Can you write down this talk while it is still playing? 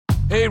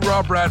Hey,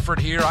 Rob Bradford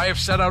here. I have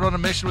set out on a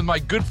mission with my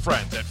good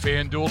friends at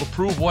FanDuel to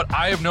prove what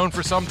I have known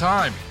for some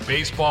time.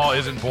 Baseball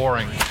isn't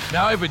boring.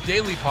 Now I have a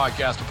daily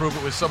podcast to prove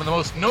it with some of the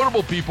most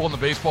notable people in the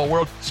baseball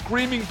world,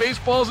 screaming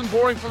baseball isn't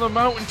boring from the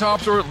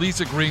mountaintops, or at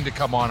least agreeing to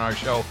come on our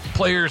show.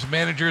 Players,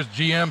 managers,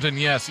 GMs, and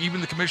yes, even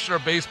the commissioner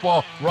of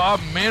baseball, Rob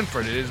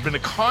Manfred. It has been a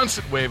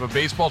constant wave of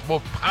baseball's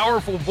most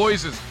powerful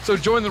voices. So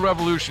join the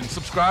revolution.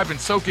 Subscribe and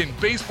soak in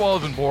Baseball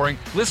Isn't Boring.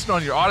 Listen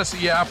on your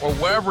Odyssey app or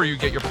wherever you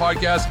get your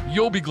podcasts.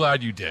 You'll be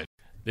glad you did.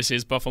 This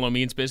is Buffalo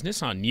Means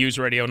Business on News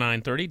Radio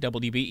 930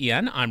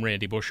 WBEN. I'm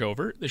Randy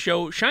Bushover. The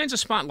show shines a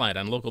spotlight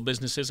on local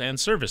businesses and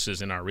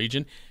services in our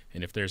region.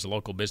 And if there's a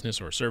local business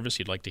or service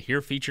you'd like to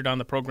hear featured on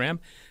the program,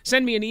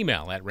 send me an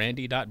email at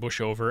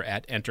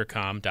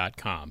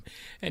randy.bushover@entercom.com.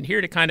 And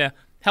here to kind of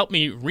help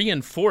me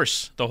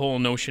reinforce the whole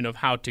notion of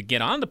how to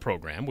get on the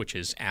program, which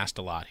is asked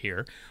a lot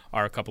here,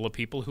 are a couple of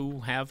people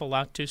who have a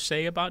lot to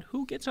say about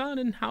who gets on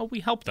and how we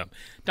help them.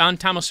 Don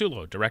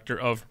Tomasulo, Director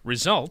of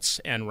Results,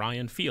 and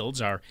Ryan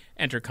Fields, our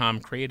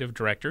Entercom Creative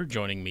Director,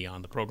 joining me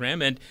on the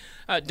program. And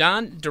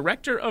Don,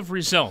 Director of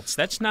Results,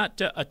 that's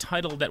not a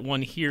title that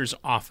one hears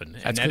often.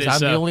 That's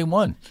because I'm the only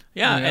one.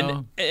 Yeah, you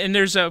know? and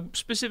there's a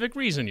specific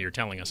reason you're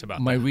telling us about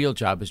My that. real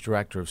job is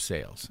Director of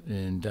Sales.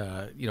 And,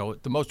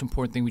 the most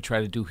important thing we try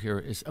to do here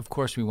is, of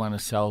course, we want to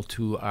sell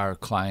to our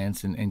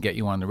clients and get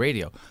you on the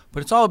radio.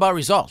 But it's all about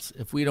results.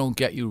 If we don't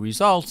get you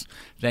results,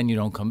 then you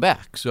don't come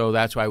back. So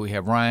that's why we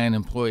have Ryan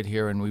employed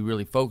here, and we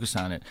really focus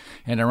on it.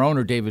 And our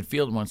owner, David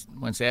Field,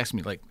 once asked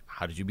me,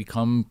 how did you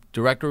become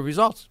Director of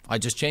Results? I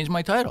just changed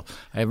my title.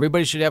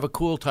 Everybody should have a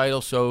cool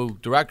title, so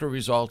Director of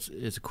Results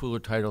is a cooler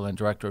title than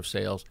Director of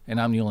Sales, and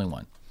I'm the only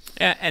one.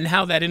 And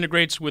how that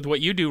integrates with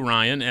what you do,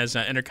 Ryan, as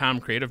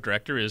Entercom Creative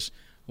Director, is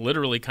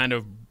literally kind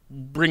of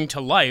bring to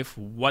life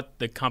what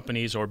the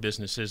companies or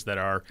businesses that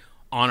are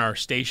on our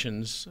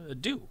stations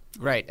do.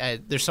 Right.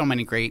 There's so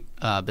many great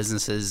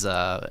businesses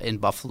in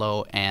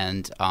Buffalo,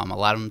 and a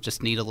lot of them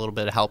just need a little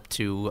bit of help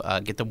to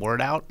get the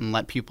word out and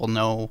let people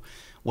know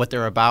what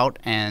they're about.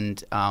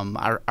 And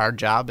our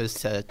job is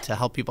to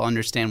help people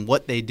understand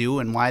what they do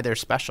and why they're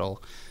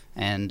special.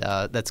 And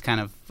that's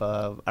kind of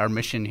our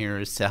mission here,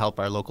 is to help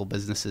our local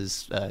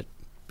businesses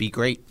be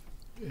great.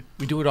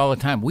 We do it all the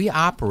time. We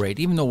operate,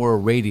 even though we're a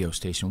radio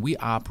station, we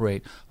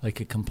operate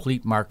like a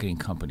complete marketing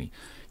company.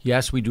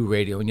 Yes, we do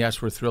radio, and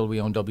yes, we're thrilled we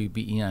own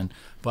WBEN,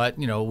 but,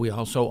 we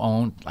also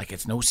own,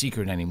 it's no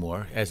secret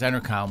anymore, as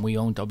Entercom, we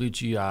own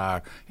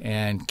WGR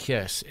and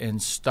KISS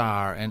and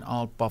Star and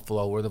Alt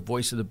Buffalo. We're the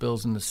voice of the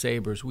Bills and the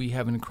Sabres. We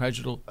have an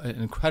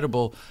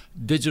incredible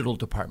digital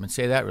department.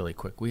 Say that really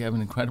quick. We have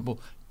an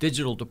incredible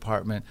digital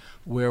department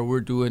where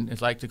we're doing,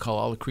 I'd like to call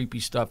all the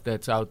creepy stuff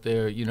that's out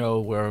there,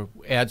 where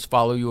ads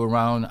follow you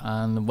around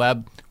on the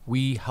web.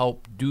 We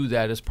help do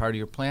that as part of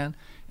your plan.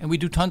 And we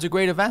do tons of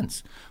great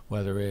events,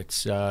 whether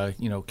it's,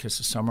 Kiss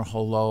the Summer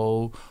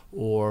Hello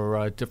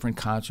or different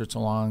concerts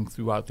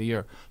throughout the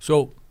year.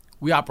 So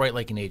we operate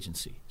like an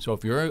agency. So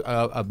if you're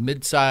a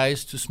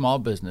mid-sized to small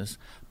business,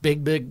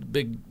 big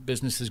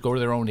businesses go to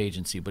their own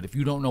agency. But if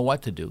you don't know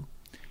what to do,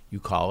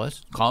 you call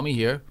us. Call me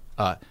here,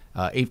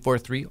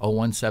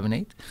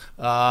 843-0178.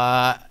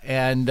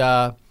 And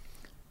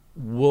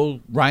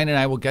Ryan and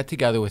I will get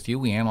together with you.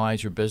 We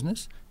analyze your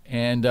business,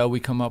 and we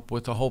come up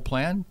with a whole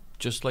plan,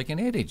 just like an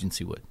ad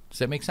agency would. Does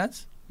that make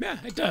sense? Yeah,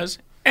 it does.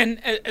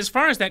 And as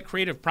far as that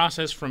creative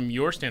process from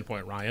your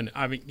standpoint, Ryan,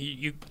 I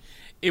mean,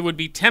 it would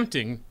be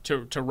tempting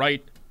to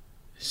write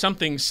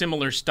something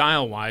similar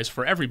style-wise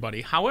for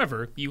everybody.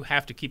 However, you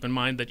have to keep in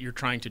mind that you're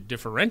trying to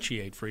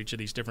differentiate for each of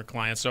these different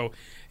clients. So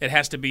it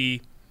has to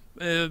be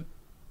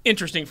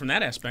interesting from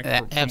that aspect.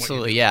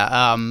 Absolutely,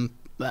 yeah.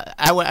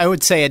 I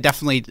would say I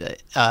definitely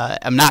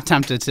I'm not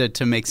tempted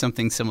to make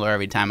something similar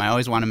every time. I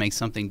always want to make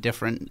something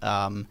different,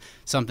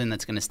 something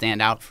that's going to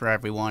stand out for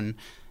everyone.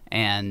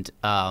 And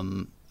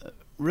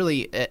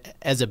really,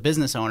 as a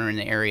business owner in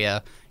the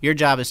area, your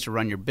job is to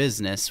run your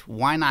business.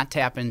 Why not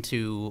tap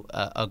into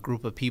a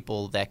group of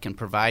people that can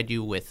provide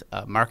you with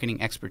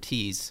marketing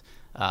expertise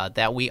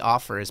that we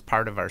offer as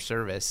part of our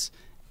service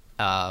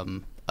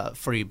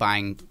for you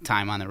buying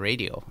time on the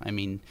radio? I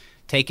mean,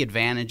 take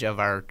advantage of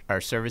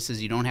our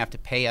services. You don't have to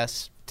pay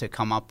us to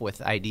come up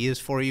with ideas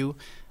for you.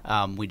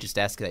 We just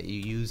ask that you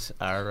use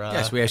our...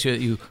 yes, we ask you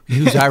that you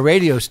use our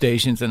radio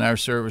stations and our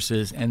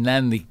services, and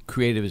then the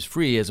creative is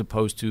free, as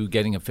opposed to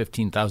getting a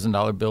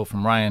 $15,000 bill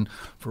from Ryan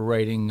for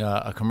writing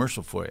a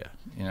commercial for you,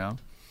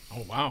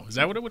 Oh, wow. Is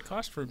that what it would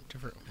cost for me?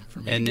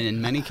 And in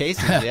many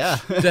cases, yeah.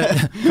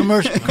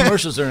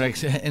 Commercials are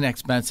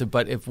inexpensive,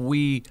 but if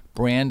we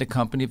brand a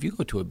company, if you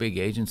go to a big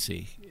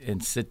agency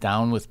and sit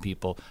down with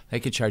people, they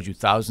could charge you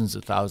thousands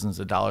of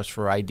dollars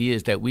for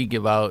ideas that we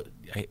give out,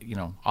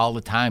 all the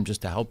time,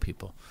 just to help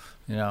people.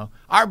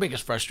 Our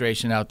biggest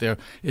frustration out there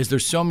is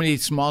there's so many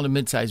small to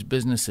mid-sized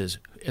businesses.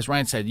 As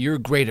Ryan said, you're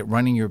great at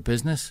running your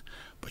business,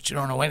 but you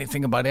don't know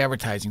anything about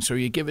advertising. So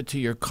you give it to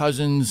your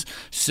cousins,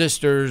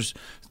 sisters,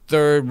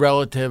 third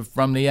relative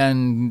from the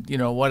end,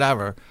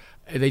 whatever.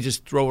 They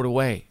just throw it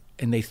away,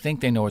 and they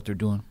think they know what they're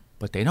doing,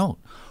 but they don't.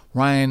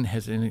 Ryan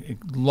has a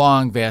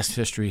long, vast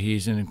history.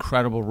 He's an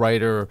incredible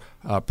writer,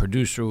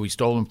 producer. We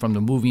stole him from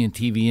the movie and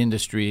TV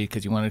industry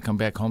because he wanted to come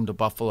back home to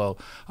Buffalo.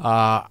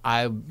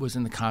 I was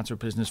in the concert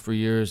business for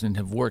years and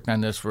have worked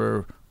on this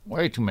for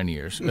way too many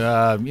years.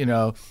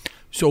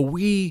 So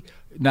we,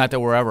 not that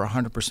we're ever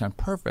 100%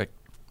 perfect,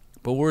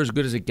 but we're as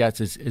good as it gets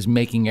is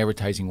making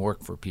advertising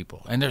work for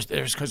people. And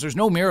there's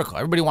no miracle.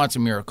 Everybody wants a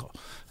miracle.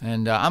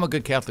 And I'm a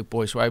good Catholic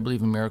boy, so I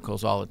believe in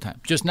miracles all the time,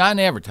 just not in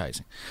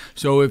advertising.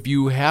 So if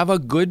you have a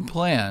good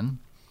plan,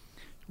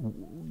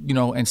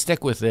 and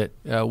stick with it,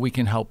 we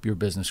can help your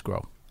business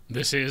grow.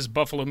 This is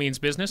Buffalo Means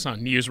Business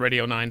on News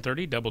Radio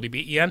 930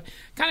 WBEN,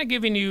 kind of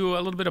giving you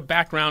a little bit of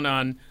background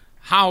on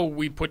how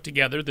we put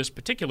together this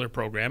particular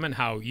program and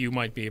how you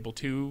might be able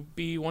to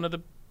be one of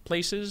the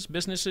places,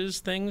 businesses,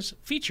 things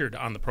featured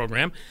on the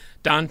program.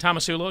 Don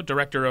Tomasulo,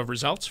 Director of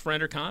Results for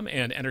Entercom,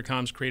 and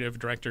Entercom's Creative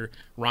Director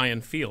Ryan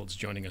Fields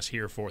joining us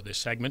here for this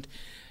segment.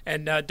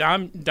 And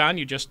Don,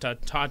 you just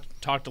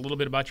talked a little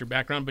bit about your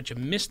background, but you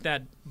missed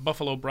that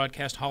Buffalo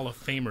Broadcast Hall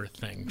of Famer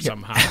thing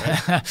somehow.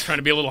 Right? Trying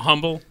to be a little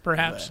humble,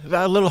 perhaps?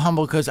 A little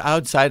humble because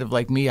outside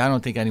of me, I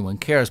don't think anyone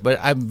cares. But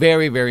I'm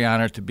very, very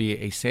honored to be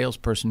a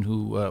salesperson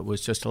who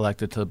was just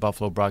elected to the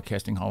Buffalo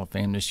Broadcasting Hall of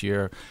Fame this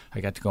year.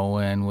 I got to go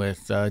in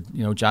with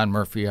John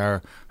Murphy,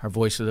 our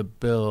voice of the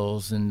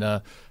Bills, and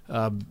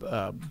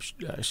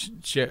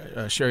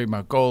Sherry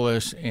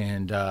Margolis,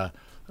 and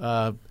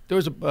there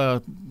was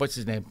what's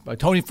his name?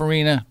 Tony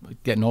Farina.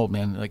 Getting old,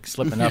 man, like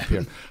slipping up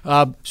here.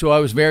 So I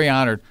was very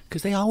honored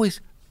because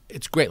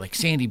it's great. Like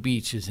Sandy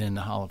Beach is in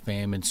the Hall of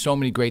Fame, and so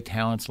many great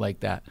talents like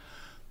that.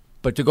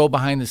 But to go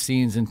behind the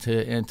scenes and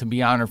to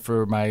be honored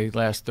for my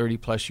last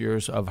 30+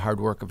 years of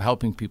hard work of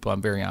helping people,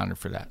 I'm very honored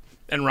for that.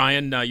 And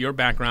Ryan, your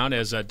background,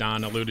 as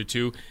Don alluded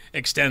to,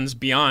 extends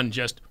beyond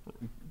just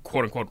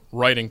quote-unquote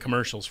writing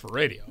commercials for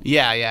radio.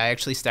 Yeah, I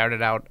actually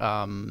started out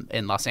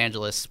in Los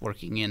Angeles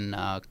working in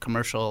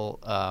commercial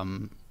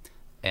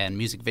and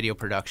music video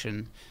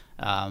production,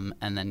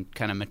 and then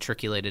kind of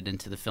matriculated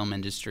into the film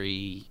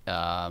industry.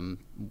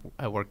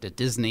 I worked at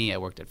Disney, I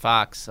worked at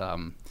Fox.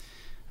 I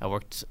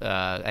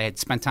had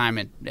spent time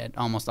at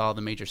almost all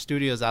the major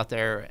studios out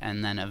there,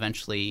 and then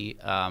eventually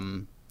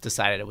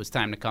decided it was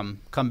time to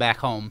come back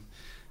home.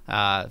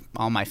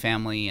 All my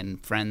family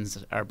and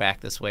friends are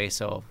back this way,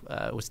 so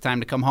it was time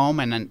to come home,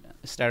 and then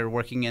started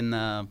working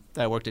I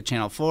worked at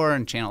Channel 4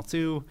 and Channel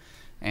 2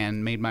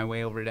 and made my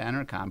way over to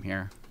Entercom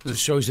here. It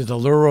shows you the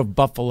lure of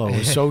Buffalo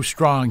is so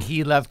strong.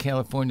 He left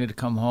California to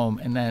come home,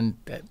 and then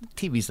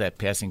TV's that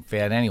passing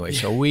fad anyway,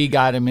 so we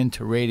got him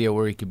into radio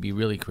where he could be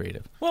really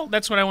creative. Well,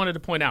 that's what I wanted to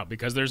point out,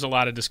 because there's a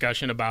lot of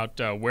discussion about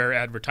where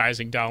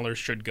advertising dollars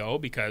should go,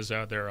 because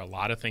there are a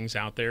lot of things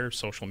out there,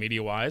 social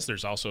media-wise.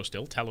 There's also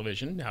still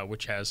television,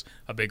 which has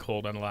a big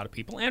hold on a lot of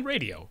people, and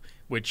radio,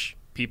 which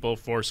people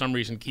for some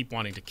reason keep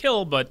wanting to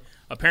kill, but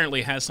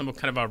apparently has some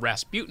kind of a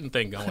Rasputin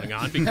thing going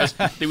on because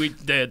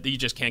you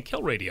just can't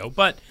kill radio.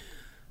 But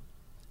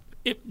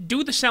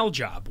do the sell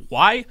job.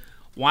 Why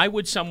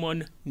would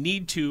someone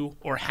need to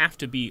or have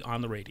to be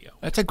on the radio?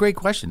 That's a great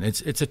question.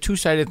 It's a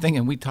two-sided thing,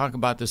 and we talk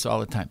about this all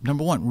the time.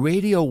 Number one,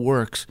 radio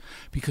works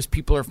because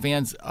people are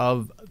fans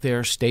of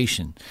their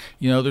station.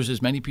 There's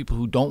as many people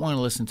who don't want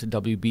to listen to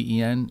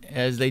WBEN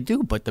as they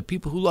do, but the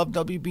people who love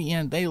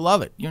WBEN, they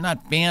love it. You're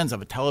not fans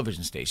of a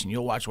television station.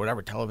 You'll watch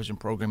whatever television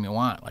program you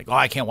want. Like,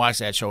 I can't watch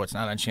that show. It's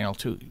not on Channel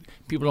 2.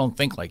 People don't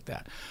think like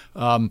that.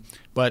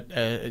 But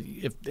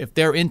if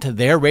they're into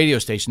their radio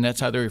station, that's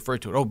how they refer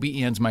to it. Oh,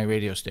 BEN's my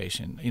radio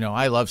station.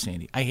 I love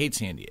Sandy. I hate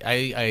Sandy.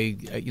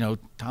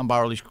 Tom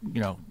Barley's,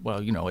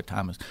 what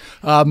Tom is.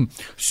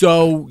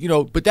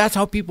 But that's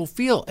how people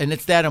feel. And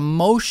it's that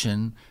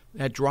emotion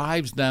that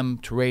drives them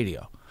to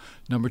radio.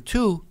 Number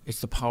two, it's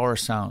the power of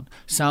sound.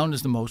 Sound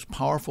is the most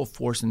powerful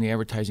force in the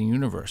advertising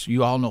universe.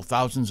 You all know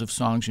thousands of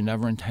songs you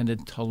never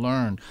intended to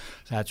learn.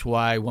 That's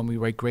why when we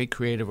write great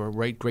creative or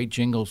write great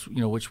jingles,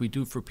 which we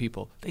do for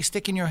people, they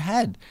stick in your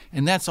head.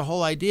 And that's the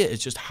whole idea.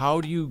 It's just how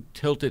do you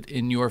tilt it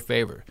in your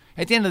favor?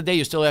 At the end of the day,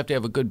 you still have to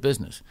have a good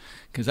business.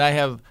 Because I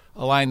have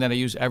a line that I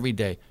use every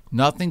day.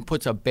 Nothing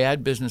puts a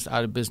bad business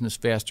out of business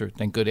faster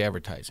than good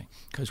advertising.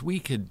 Because we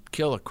could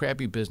kill a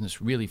crappy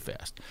business really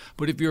fast.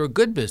 But if you're a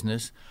good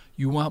business,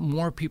 you want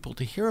more people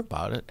to hear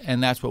about it,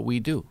 and that's what we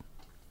do.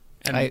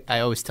 And I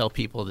always tell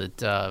people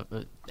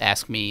that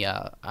ask me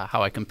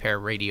how I compare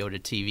radio to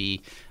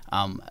TV.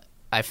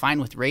 I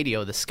find with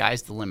radio, the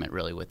sky's the limit,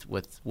 really,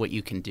 with what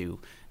you can do.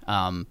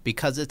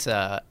 Because it's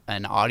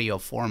an audio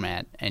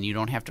format and you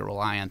don't have to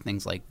rely on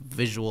things like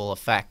visual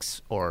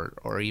effects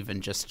or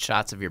even just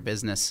shots of your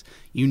business,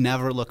 you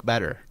never look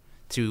better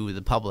to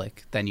the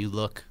public than you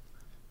look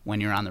when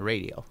you're on the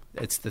radio.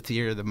 It's the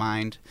theater of the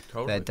mind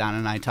that Don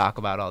and I talk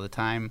about all the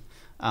time.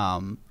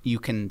 You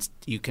can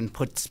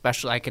put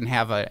special. I can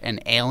have an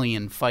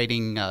alien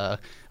fighting a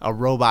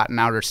robot in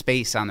outer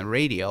space on the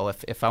radio.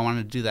 If I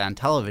wanted to do that on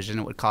television,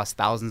 it would cost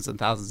thousands and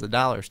thousands of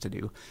dollars to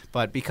do.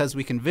 But because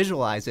we can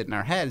visualize it in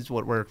our heads,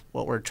 what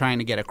we're trying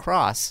to get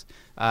across,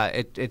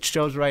 it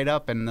shows right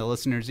up in the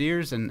listener's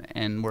ears,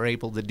 and we're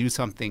able to do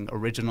something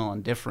original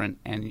and different,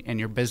 and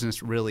your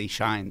business really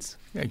shines.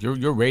 Yeah,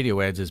 your radio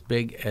ad's as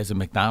big as a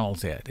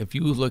McDonald's ad. If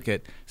you look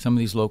at some of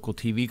these local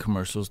TV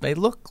commercials, they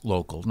look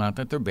local. Not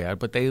that they're bad,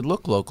 but they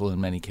look local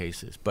in many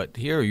cases. But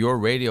here, your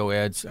radio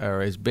ads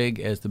are as big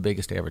as the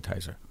biggest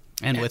advertiser.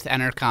 And with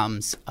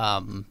Entercom's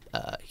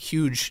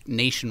huge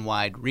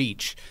nationwide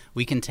reach,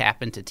 we can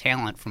tap into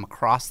talent from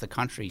across the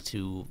country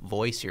to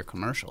voice your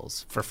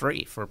commercials for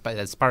free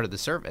as part of the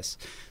service.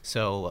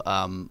 So,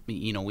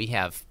 we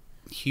have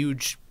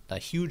a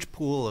huge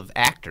pool of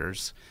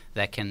actors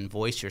that can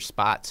voice your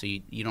spot, so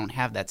you don't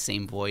have that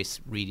same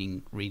voice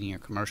reading your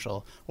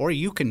commercial, or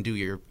you can do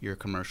your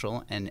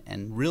commercial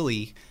and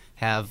really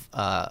have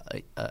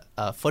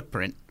a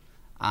footprint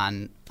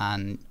on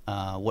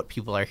what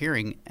people are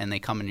hearing, and they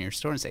come into your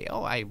store and say,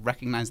 "Oh, I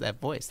recognize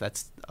that voice.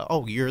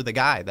 You're the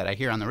guy that I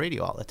hear on the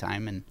radio all the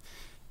time," and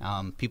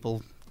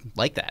people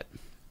like that.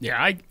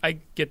 Yeah, I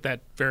get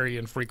that very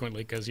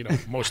infrequently because,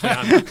 mostly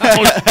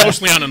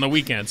on the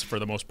weekends for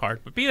the most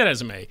part. But be that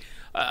as it may,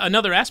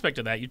 another aspect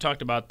of that, you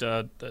talked about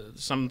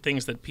some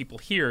things that people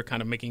hear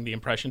kind of making the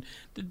impression,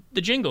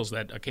 the jingles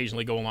that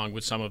occasionally go along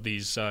with some of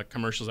these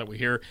commercials that we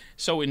hear,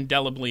 so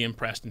indelibly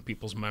impressed in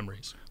people's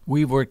memories.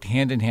 We've worked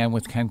hand in hand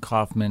with Ken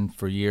Kaufman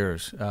for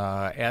years.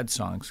 Ad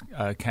songs.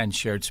 Ken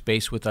shared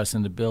space with us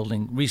in the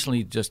building.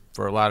 Recently, just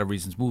for a lot of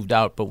reasons, moved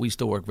out, but we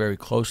still work very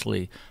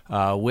closely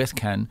with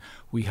Ken.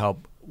 We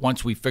help.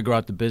 Once we figure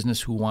out the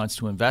business who wants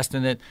to invest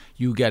in it,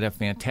 you get a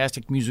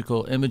fantastic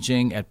musical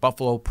imaging at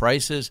Buffalo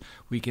prices.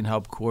 We can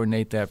help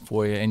coordinate that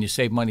for you, and you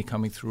save money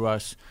coming through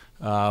us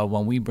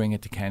when we bring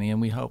it to Kenny, and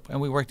we help, and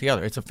we work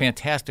together. It's a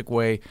fantastic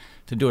way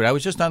to do it. I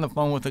was just on the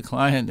phone with a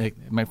client,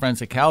 my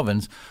friends at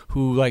Calvin's,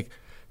 who,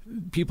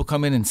 people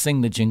come in and sing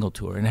the jingle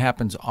to her, and it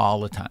happens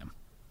all the time.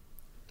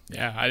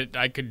 Yeah,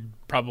 I could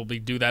probably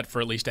do that for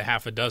at least a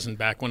half a dozen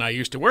back when I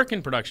used to work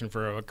in production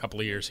for a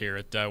couple of years here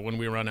at when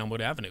we were on Elmwood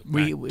Avenue.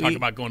 Talk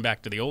about going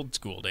back to the old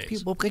school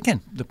days. Well,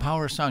 again, the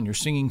power of sound. You're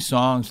singing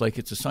songs like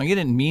it's a song. You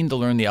didn't mean to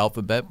learn the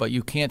alphabet, but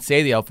you can't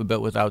say the alphabet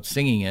without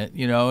singing it,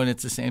 and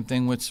it's the same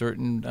thing with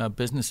certain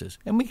businesses.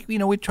 And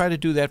we try to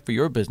do that for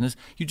your business.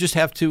 You just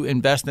have to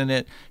invest in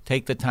it,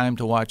 take the time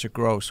to watch it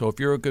grow. So if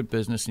you're a good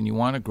business and you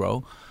want to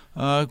grow,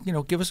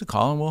 give us a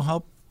call and we'll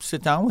help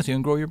sit down with you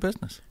and grow your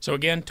business. So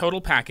again,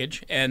 total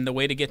package, and the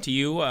way to get to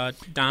you,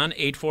 Don,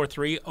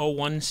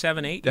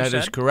 843-0178. That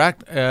is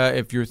correct.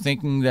 If you're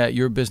thinking that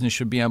your business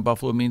should be on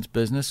Buffalo Means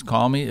Business,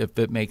 call me if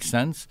it makes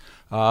sense.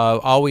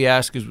 All we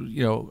ask is,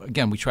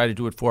 again, we try to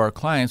do it for our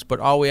clients, but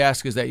all we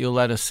ask is that you'll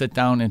let us sit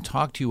down and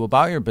talk to you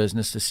about your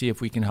business to see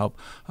if we can help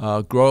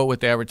grow it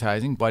with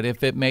advertising. But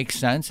if it makes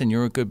sense and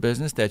you're a good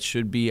business that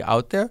should be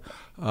out there,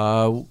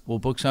 we'll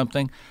book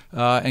something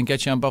and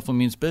get you on Buffalo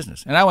Means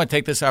Business. And I want to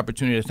take this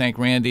opportunity to thank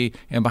Randy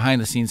and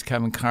behind the scenes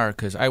Kevin Carr,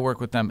 because I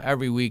work with them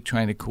every week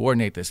trying to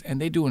coordinate this,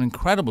 and they do an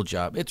incredible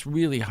job. It's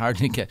really hard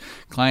to get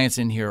clients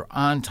in here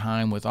on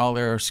time with all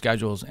their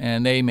schedules,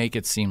 and they make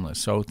it seamless.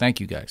 So thank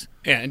you guys.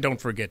 Yeah, and don't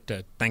forget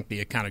to thank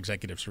the account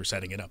executives for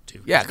setting it up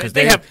too. Yeah, because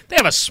they have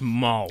a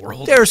small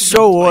world. They're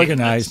so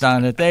organized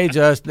on it. They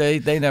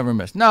never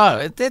miss.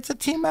 No, it's a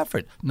team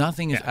effort.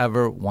 Nothing is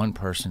ever one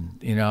person.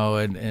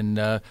 And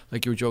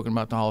like you were joking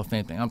about the Hall of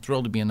Fame thing. I'm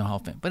thrilled to be in the Hall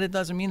of Fame, but it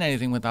doesn't mean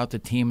anything without the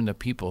team and the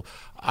people.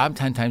 I'm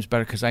 10 times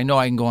better because I know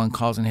I can go on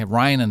calls and have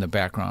Ryan in the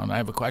background. I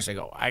have a question. I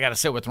go, I got to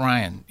sit with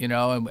Ryan.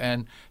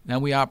 And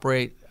then we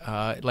operate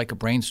like a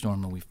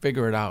brainstorm and we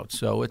figure it out.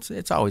 So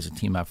it's always a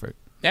team effort.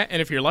 Yeah,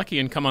 and if you're lucky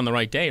and come on the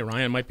right day,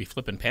 Ryan might be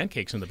flipping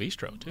pancakes in the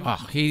bistro, too.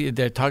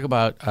 Oh, talk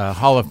about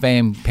Hall of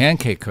Fame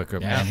pancake cooker,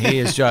 man. He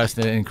is just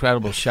an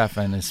incredible chef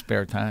in his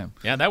spare time.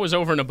 Yeah, that was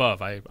over and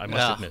above, I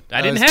must admit.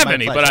 I didn't have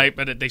any,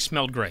 but they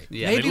smelled great.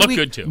 Yeah. They looked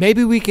good, too.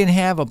 Maybe we can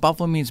have a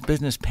Buffalo Means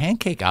Business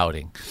pancake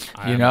outing.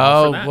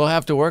 We'll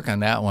have to work on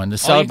that one. To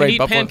celebrate you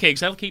can eat pancakes.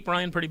 That'll keep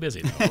Ryan pretty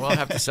busy. We'll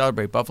have to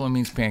celebrate Buffalo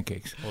Means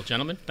pancakes. Well,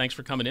 gentlemen, thanks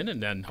for coming in,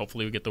 and then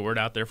hopefully we get the word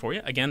out there for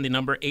you. Again, the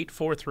number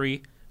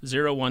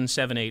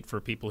 843-0178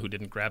 for people who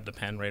didn't grab the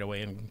pen right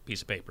away and a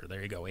piece of paper.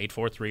 There you go,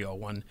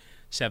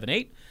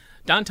 843-0178.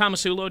 Don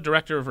Tomasulo,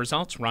 Director of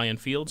Results. Ryan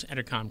Fields,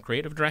 Entercom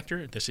Creative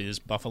Director. This is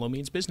Buffalo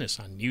Means Business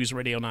on News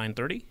Radio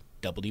 930,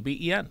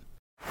 WBEN.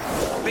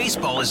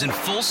 Baseball is in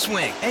full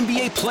swing.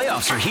 NBA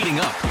playoffs are heating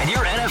up, and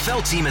your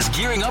NFL team is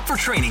gearing up for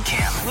training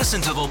camp. Listen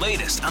to the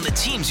latest on the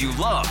teams you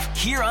love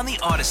here on the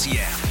Odyssey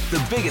app.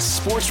 The biggest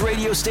sports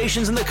radio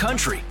stations in the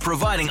country,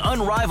 providing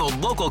unrivaled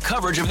local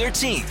coverage of their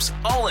teams,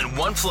 all in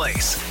one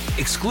place.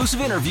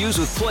 Exclusive interviews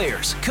with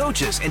players,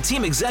 coaches, and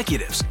team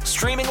executives,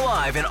 streaming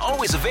live and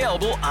always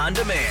available on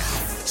demand.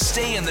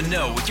 Stay in the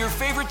know with your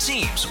favorite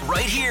teams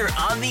right here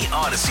on the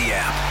Odyssey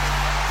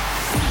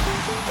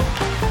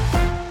app.